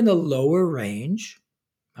if you are in the lower range,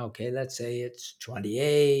 okay, let's say it's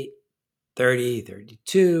 28, 30,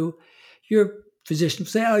 32, your physician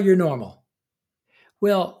will say, oh, you're normal.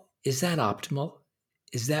 Well, is that optimal?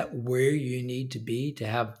 Is that where you need to be to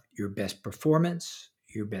have your best performance,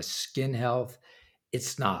 your best skin health?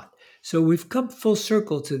 It's not. So we've come full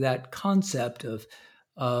circle to that concept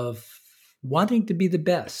of wanting to be the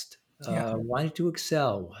best, Yeah. wanting to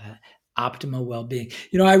excel, optimal well-being.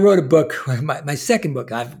 I wrote a book, my second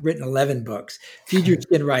book. I've written 11 books. Feed Your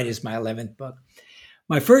Skin Right is my 11th book.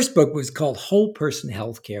 My first book was called Whole Person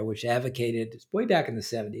Healthcare, which advocated way back in the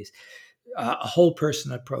 70s a whole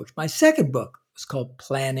person approach. My second book was called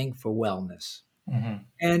Planning for Wellness. Mhm.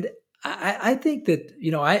 And I think that,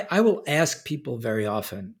 I will ask people very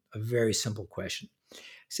often a very simple question.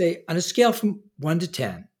 Say, on a scale from 1 to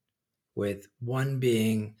 10, with 1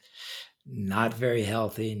 being not very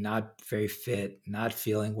healthy, not very fit, not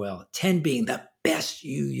feeling well, 10 being the best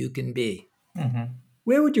you can be, Mhm.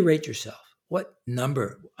 where would you rate yourself? What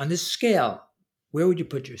number on this scale? Where would you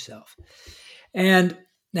put yourself? And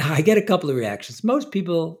now I get a couple of reactions. Most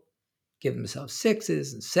people give themselves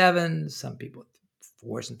 6s and 7s, some people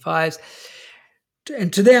 4s and 5s.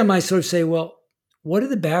 And to them, I sort of say, well, what are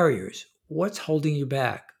the barriers? What's holding you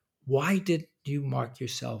back? Why did you mark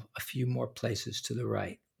yourself a few more places to the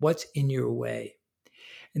right? What's in your way?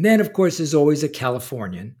 And then, of course, there's always a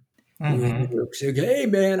Californian who in the Mhm. group says, hey,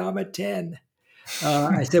 man, I'm a 10.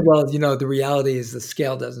 I said, well, the reality is the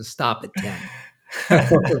scale doesn't stop at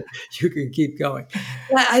 10. You can keep going.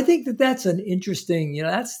 I think that that's an interesting,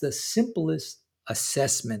 that's the simplest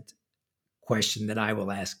assessment question that I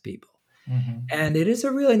will ask people. Mhm. And it is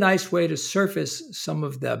a really nice way to surface some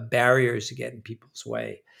of the barriers to get in people's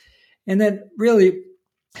way. And then really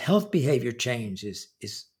health behavior change is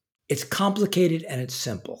it's complicated and it's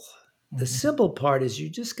simple. The Mhm. simple part is you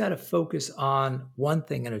just got to focus on one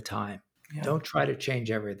thing at a time. Yeah. Don't try to change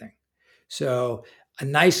everything. So a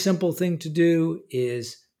nice simple thing to do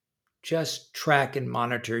is just track and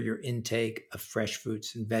monitor your intake of fresh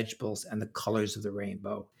fruits and vegetables and the colors of the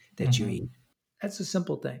rainbow that you Mhm. eat. That's a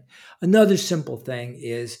simple thing. Another simple thing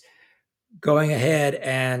is going ahead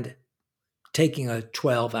and taking a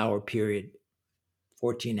 12-hour period,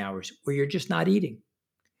 14 hours, where you're just not eating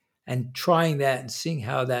and trying that and seeing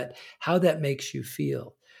how that makes you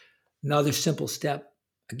feel. Another simple step,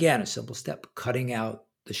 again, a simple step, cutting out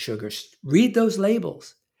the sugars. Read those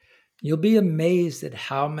labels. You'll be amazed at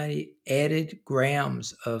how many added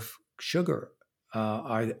grams of sugar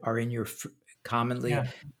are in your commonly Yeah.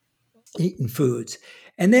 eaten foods.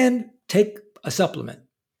 And then take a supplement.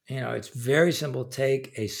 It's very simple.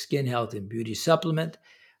 Take a skin health and beauty supplement.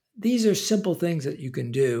 These are simple things that you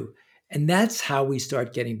can do. And that's how we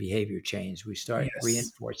start getting behavior change. We start Yes.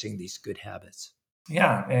 reinforcing these good habits.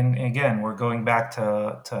 Yeah, and again, we're going back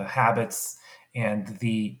to habits and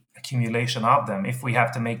the accumulation of them. If we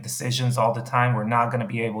have to make decisions all the time, we're not going to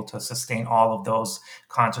be able to sustain all of those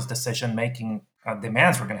conscious decision making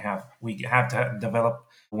demands we're going to have. We have to develop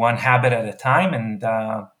one habit at a time,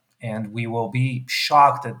 and we will be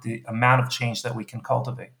shocked at the amount of change that we can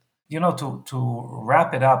cultivate. To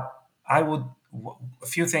wrap it up, a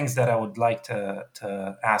few things that I would like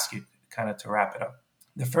to ask you, kind of to wrap it up.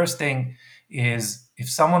 The first thing is, if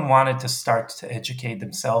someone wanted to start to educate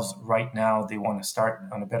themselves right now, they want to start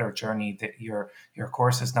on a better journey, that your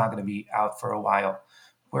course is not going to be out for a while.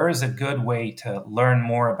 Where is a good way to learn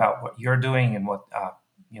more about what you're doing and what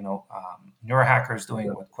Neurohacker is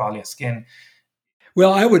doing with Qualia Skin?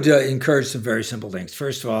 Well, I would encourage some very simple things.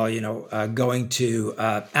 First of all, going to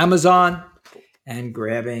Amazon and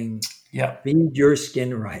grabbing Yeah, Feed Your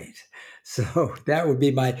Skin Right. So that would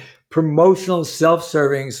be my promotional,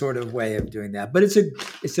 self-serving sort of way of doing that. But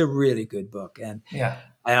it's a really good book, and yeah,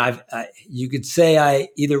 you could say I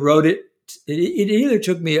either wrote it. It either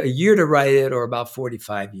took me a year to write it or about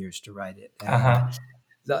 45 years to write it. And uh-huh.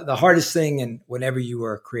 the hardest thing, and whenever you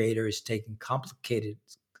are a creator, is taking complicated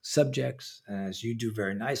subjects, as you do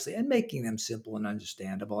very nicely, and making them simple and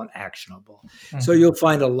understandable and actionable. So Mhm. you'll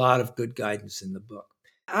find a lot of good guidance in the book.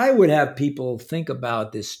 I would have people think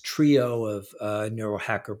about this trio of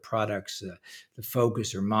neurohacker products, the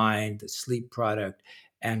Focus or Mind, the sleep product,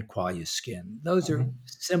 and Qualia Skin. Those are Mhm.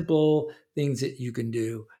 simple things that you can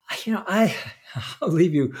do. I'll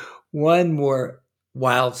leave you one more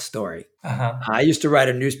wild story. Uh-huh. I used to write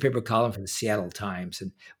a newspaper column for the Seattle Times.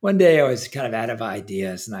 And one day I was kind of out of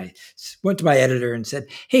ideas. And I went to my editor and said,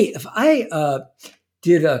 hey, if I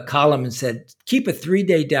did a column and said, keep a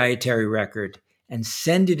 3-day dietary record and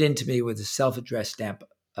send it in to me with a self addressed stamp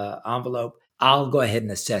envelope, I'll go ahead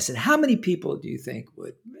and assess it. How many people do you think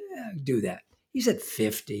would do that? He said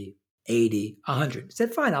 50, 80, 100. I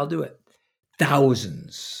said, fine, I'll do it.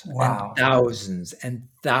 Thousands and Wow. thousands and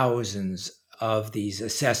thousands of these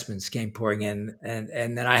assessments came pouring in, and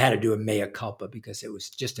then I had to do a mea culpa because it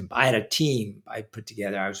was just I had a team I put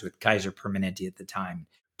together. I was with Kaiser Permanente at the time,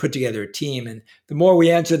 put together a team, and the more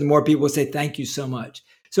we answer, the more people say thank you so much.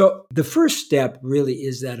 So the first step really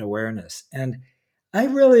is that awareness, and I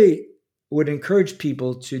really would encourage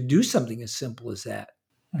people to do something as simple as that.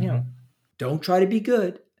 Mhm. Don't try to be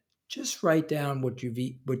good. Just write down what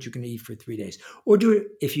what you can eat for 3 days, or do it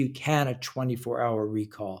if you can a 24-hour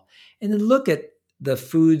recall, and then look at the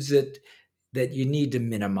foods that you need to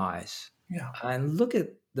minimize, Yeah. and look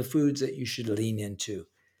at the foods that you should lean into.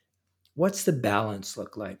 What's the balance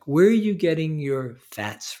look like? Where are you getting your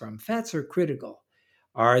fats from? Fats are critical.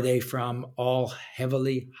 Are they from all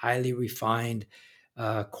highly refined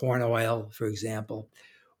corn oil, for example?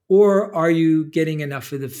 Or are you getting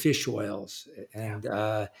enough of the fish oils Yeah.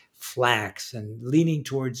 and flax and leaning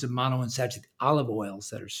towards the monounsaturated olive oils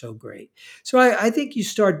that are so great? So I think you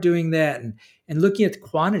start doing that, and looking at the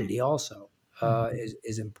quantity also Mhm.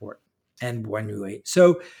 is important, and when you eat.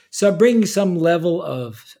 So bringing some level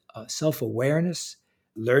of self-awareness,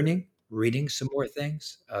 learning, reading some more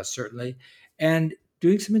things, certainly, and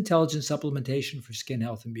doing some intelligent supplementation for skin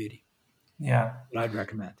health and beauty. Yeah. What I'd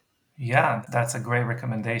recommend. Yeah, that's a great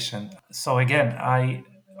recommendation. So again, I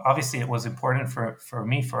obviously it was important for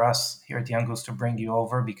me, for us here at Young Goose to bring you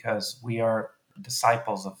over because we are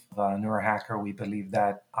disciples of Neurohacker. We believe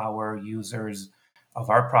that our users of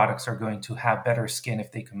our products are going to have better skin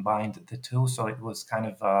if they combined the two. So it was kind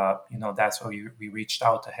of that's why we reached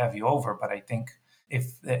out to have you over. But I think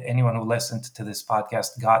if anyone who listened to this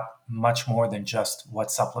podcast got much more than just what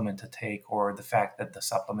supplement to take or the fact that the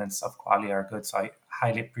supplements of Qualia are good. So I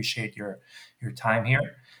highly appreciate your time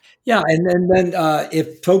here. Yeah, and then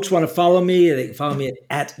if folks want to follow me, they can follow me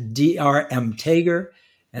at DRM Tager.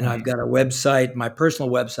 And I've Mhm. got a website. My personal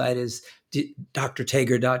website is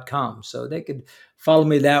drtager.com. So they could follow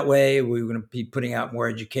me that way. We're going to be putting out more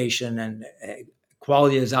education, and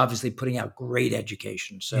Qualia is obviously putting out great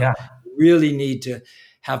education. So Yeah, really need to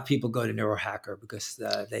have people go to Neurohacker because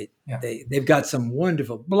yeah. they've got some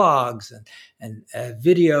wonderful blogs and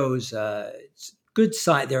videos. It's good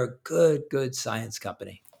science. They're a good science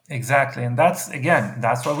company. Exactly. And that's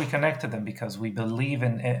why we connected them because we believe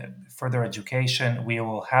in further education. We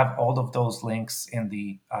will have all of those links in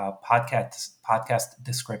the podcast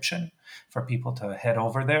description for people to head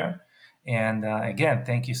over there. And again,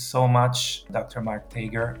 thank you so much, Dr. Mark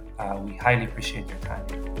Tager. We highly appreciate your time.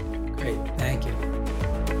 Great. Thank you.